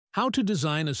How to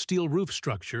design a steel roof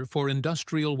structure for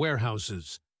industrial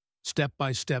warehouses.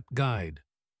 Step-by-step guide.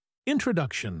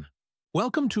 Introduction.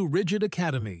 Welcome to Rigid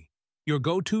Academy, your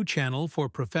go-to channel for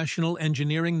professional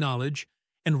engineering knowledge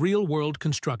and real-world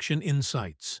construction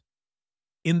insights.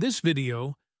 In this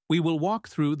video, we will walk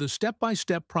through the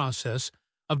step-by-step process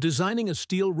of designing a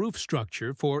steel roof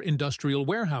structure for industrial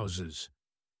warehouses.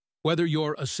 Whether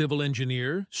you're a civil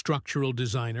engineer, structural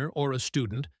designer, or a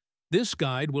student, this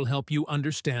guide will help you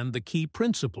understand the key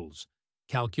principles,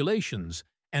 calculations,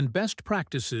 and best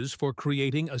practices for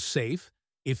creating a safe,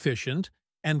 efficient,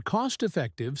 and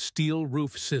cost-effective steel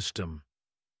roof system.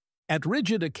 At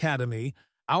Rigid Academy,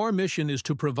 our mission is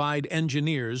to provide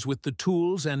engineers with the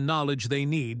tools and knowledge they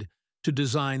need to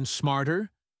design smarter,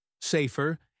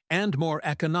 safer, and more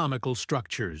economical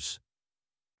structures.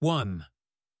 1.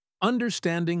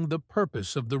 Understanding the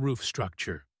purpose of the roof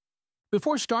structure.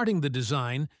 Before starting the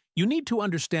design, you need to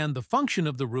understand the function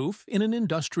of the roof in an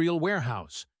industrial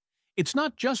warehouse. It's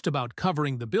not just about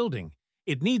covering the building.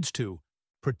 It needs to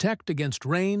protect against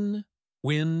rain,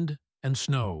 wind, and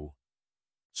snow,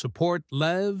 support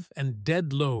lev and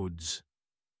dead loads,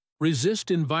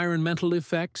 resist environmental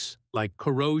effects like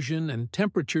corrosion and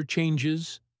temperature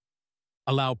changes,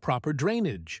 allow proper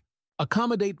drainage,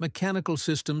 accommodate mechanical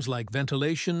systems like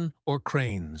ventilation or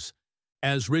cranes.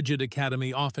 As Rigid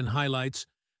Academy often highlights,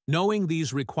 knowing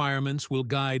these requirements will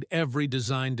guide every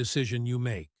design decision you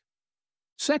make.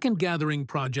 Second, gathering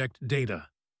project data.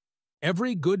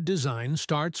 Every good design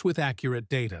starts with accurate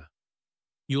data.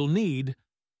 You'll need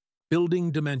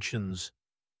building dimensions,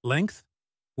 length,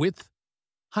 width,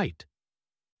 height,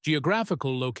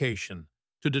 geographical location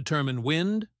to determine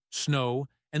wind, snow,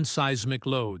 and seismic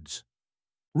loads,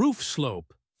 roof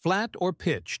slope, flat or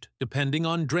pitched, depending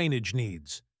on drainage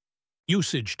needs,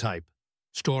 usage type,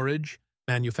 storage,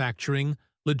 manufacturing,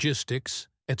 logistics,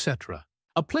 etc.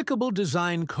 Applicable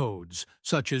design codes,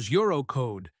 such as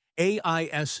Eurocode,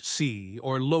 AISC,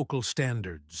 or local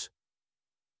standards.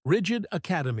 Rigid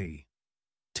Academy.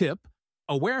 Tip: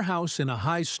 a warehouse in a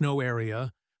high snow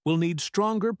area will need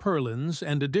stronger purlins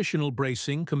and additional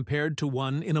bracing compared to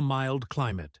one in a mild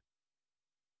climate.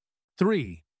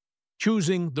 3.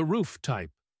 Choosing the roof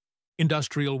type.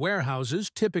 Industrial warehouses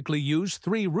typically use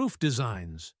 3 roof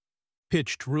designs: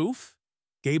 pitched roof,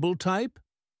 gable type,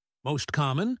 most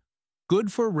common,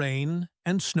 good for rain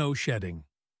and snow shedding;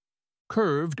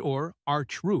 curved or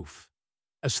arch roof,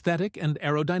 aesthetic and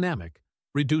aerodynamic,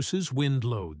 reduces wind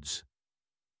loads;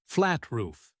 flat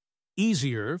roof,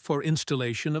 easier for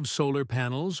installation of solar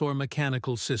panels or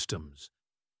mechanical systems.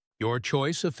 Your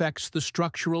choice affects the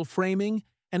structural framing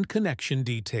and connection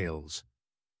details.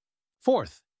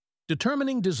 4th,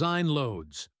 determining design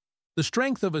loads. The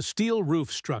strength of a steel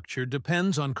roof structure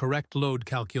depends on correct load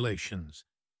calculations.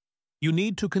 You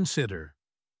need to consider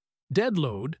dead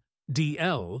load,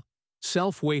 DL,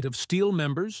 self-weight of steel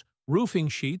members, roofing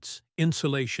sheets,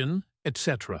 insulation,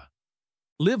 etc.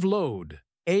 Live load,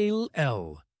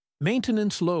 AL,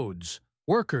 maintenance loads,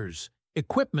 workers,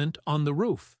 equipment on the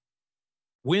roof.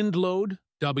 Wind load,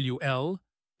 WL,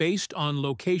 based on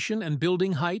location and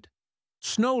building height.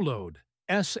 Snow load,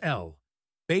 SL,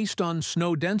 based on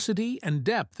snow density and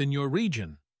depth in your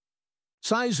region.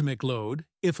 Seismic load,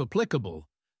 if applicable,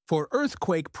 for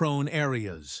earthquake-prone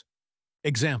areas.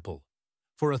 Example: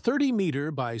 for a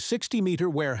 30-meter by 60-meter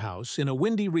warehouse in a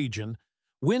windy region,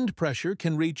 wind pressure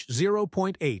can reach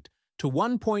 0.8 to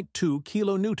 1.2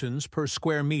 kilonewtons per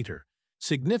square meter,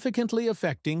 significantly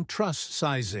affecting truss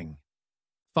sizing.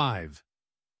 5.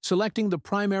 Selecting the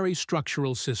primary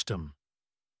structural system.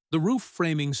 The roof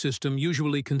framing system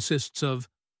usually consists of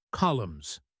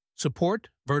columns, support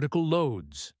vertical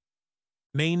loads,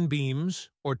 main beams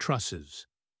or trusses,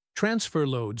 transfer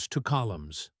loads to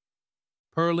columns,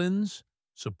 purlins,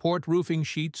 support roofing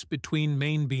sheets between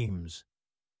main beams,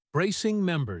 bracing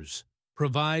members,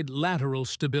 provide lateral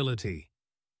stability.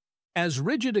 As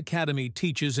Rigid Academy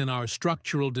teaches in our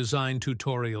structural design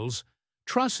tutorials,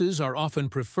 trusses are often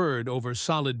preferred over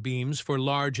solid beams for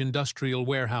large industrial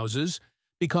warehouses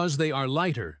because they are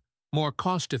lighter, more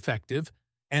cost-effective,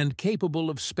 and capable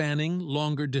of spanning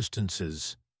longer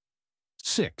distances.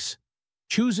 6.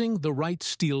 Choosing the right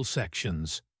steel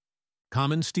sections.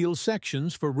 Common steel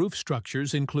sections for roof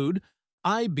structures include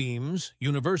I-beams,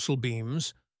 universal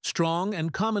beams, strong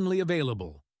and commonly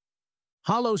available;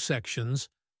 hollow sections,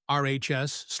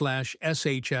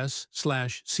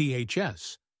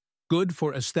 RHS/SHS/CHS, good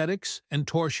for aesthetics and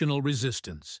torsional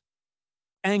resistance;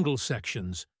 angle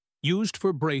sections, used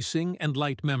for bracing and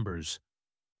light members;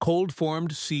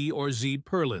 cold-formed C or Z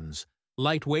purlins,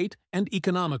 lightweight and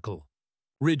economical.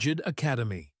 Rigid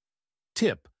Academy.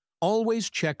 Tip: Always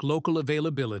check local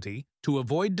availability to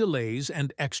avoid delays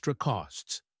and extra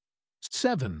costs.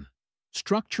 7.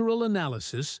 Structural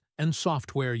analysis and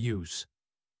software use.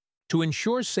 To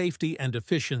ensure safety and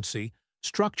efficiency,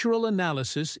 structural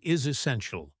analysis is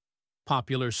essential.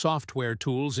 Popular software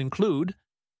tools include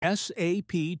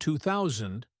SAP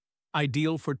 2000,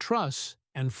 ideal for truss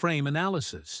and frame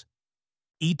analysis.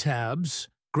 ETABS,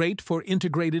 great for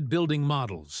integrated building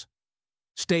models.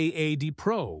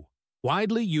 STAAD.Pro,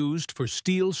 widely used for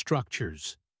steel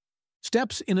structures.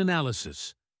 Steps in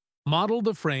analysis. Model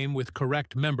the frame with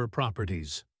correct member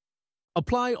properties.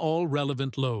 Apply all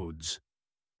relevant loads.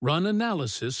 Run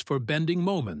analysis for bending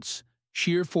moments,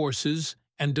 shear forces,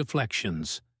 and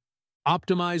deflections.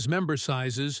 Optimize member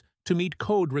sizes to meet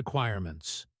code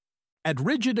requirements. At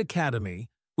Rigid Academy,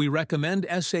 we recommend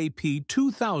SAP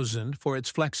 2000 for its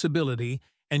flexibility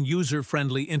and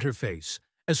user-friendly interface,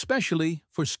 especially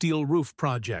for steel roof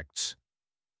projects.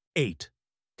 8.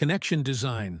 Connection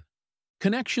design.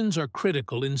 Connections are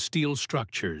critical in steel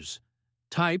structures.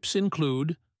 Types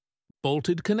include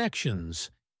bolted connections,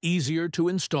 easier to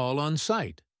install on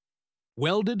site.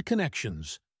 Welded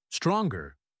connections,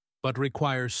 stronger, but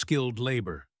require skilled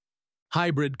labor.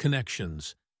 Hybrid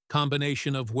connections,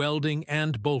 combination of welding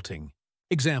and bolting.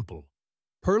 Example,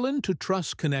 purlin to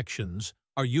truss connections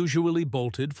are usually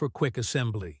bolted for quick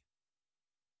assembly.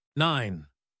 9.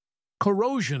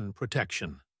 Corrosion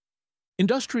protection.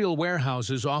 Industrial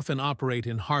warehouses often operate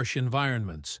in harsh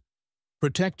environments.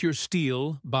 Protect your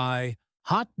steel by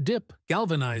hot dip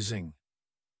galvanizing,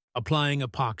 applying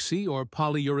epoxy or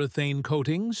polyurethane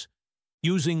coatings,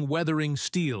 using weathering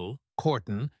steel,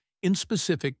 corten, in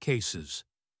specific cases.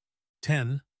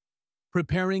 10.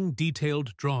 Preparing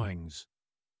detailed drawings.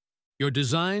 Your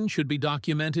design should be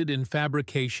documented in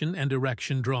fabrication and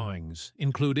erection drawings,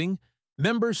 including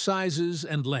member sizes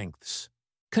and lengths,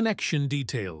 connection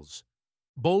details,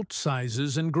 bolt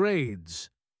sizes and grades,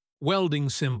 welding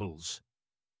symbols,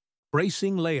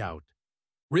 bracing layout.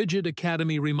 Rigid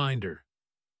Academy reminder.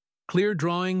 Clear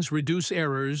drawings reduce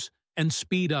errors and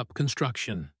speed up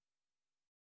construction.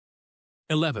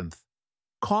 11th.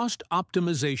 Cost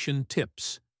optimization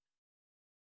tips.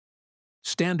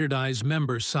 Standardize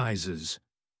member sizes.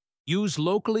 Use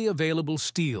locally available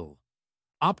steel.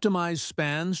 Optimize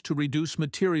spans to reduce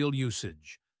material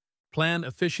usage. Plan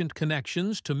efficient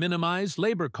connections to minimize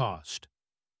labor cost.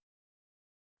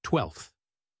 12th.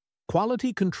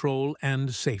 Quality control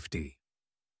and safety.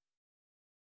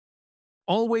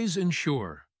 Always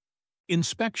ensure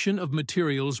inspection of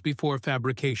materials before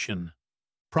fabrication,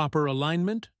 proper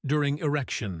alignment during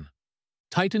erection,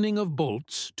 tightening of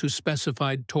bolts to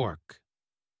specified torque.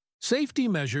 Safety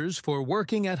measures for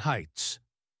working at heights.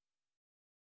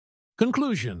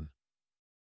 Conclusion.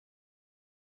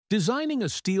 Designing a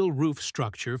steel roof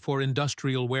structure for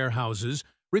industrial warehouses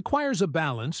requires a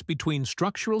balance between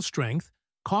structural strength,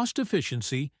 cost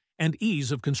efficiency, and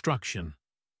ease of construction.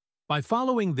 By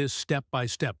following this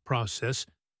step-by-step process,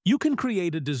 you can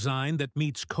create a design that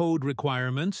meets code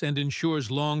requirements and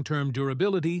ensures long-term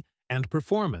durability and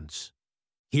performance.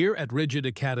 Here at Rigid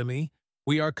Academy,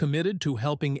 we are committed to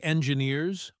helping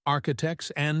engineers,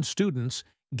 architects, and students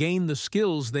gain the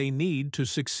skills they need to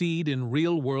succeed in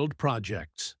real-world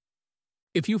projects.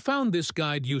 If you found this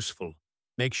guide useful,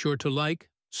 make sure to like,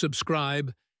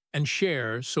 subscribe, and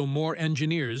share so more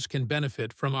engineers can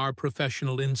benefit from our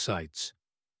professional insights.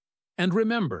 And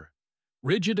remember,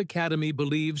 Rigid Academy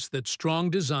believes that strong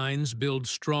designs build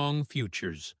strong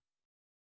futures.